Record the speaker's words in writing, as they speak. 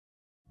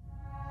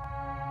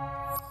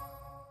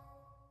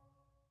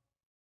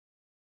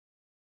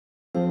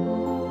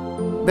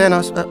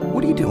Vanoss,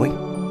 what are you doing?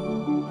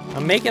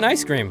 I'm making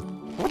ice cream.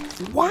 What?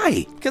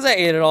 Why? Because I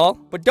ate it all.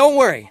 But don't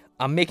worry,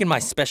 I'm making my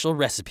special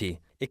recipe.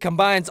 It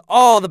combines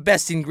all the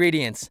best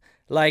ingredients,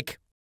 like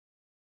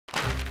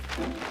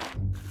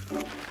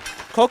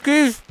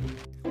cookies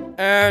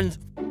and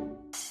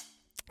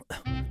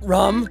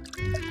rum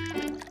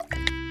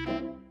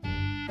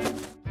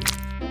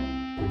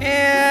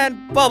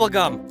and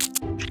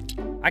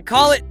bubblegum. I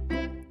call it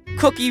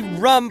Cookie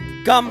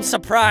Rum Gum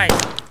Surprise.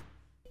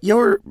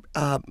 You're,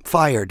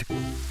 fired.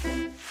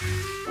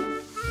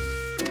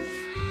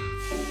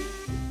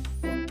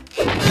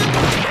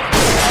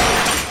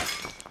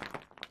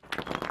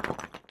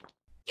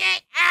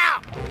 Get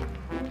out!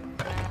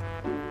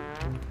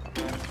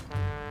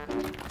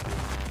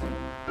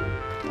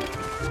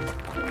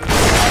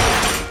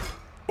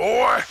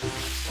 Boy!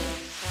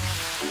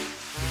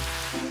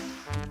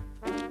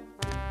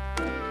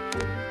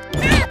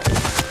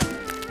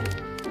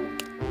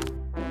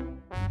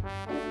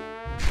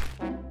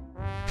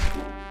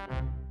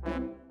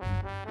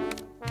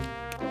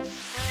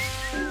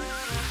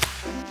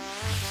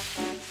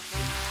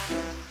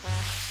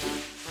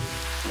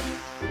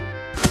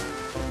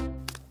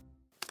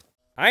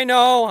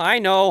 I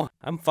know,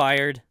 I'm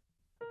fired.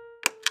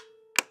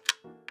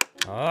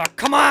 Oh,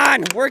 come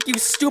on, work, you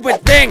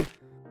stupid thing!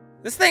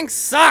 This thing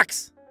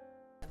sucks!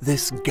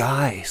 This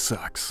guy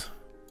sucks.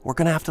 We're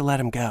gonna have to let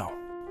him go.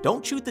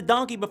 Don't shoot the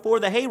donkey before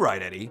the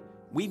hayride, Eddie.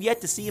 We've yet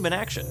to see him in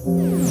action.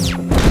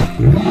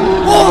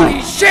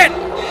 Holy shit!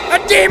 A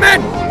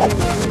demon!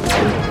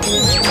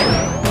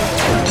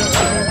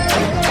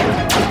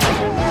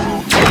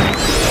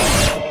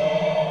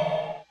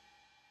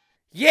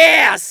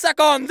 Yeah, suck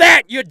on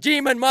that, you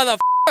demon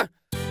motherfucker!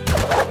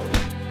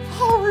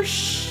 Oh,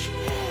 shit.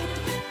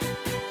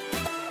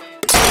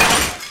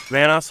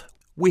 Vanoss,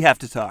 we have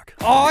to talk.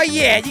 Oh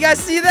yeah, you guys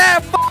see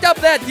that? Fucked up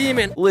that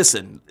demon!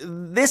 Listen,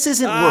 this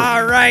isn't working.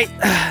 Alright,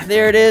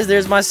 there it is,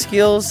 there's my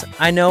skills.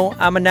 I know,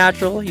 I'm a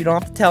natural, you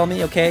don't have to tell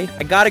me, okay?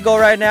 I gotta go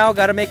right now,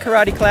 gotta make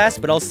karate class,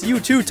 but I'll see you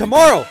two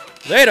tomorrow!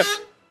 Later!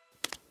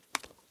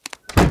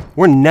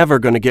 We're never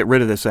gonna get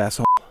rid of this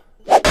asshole.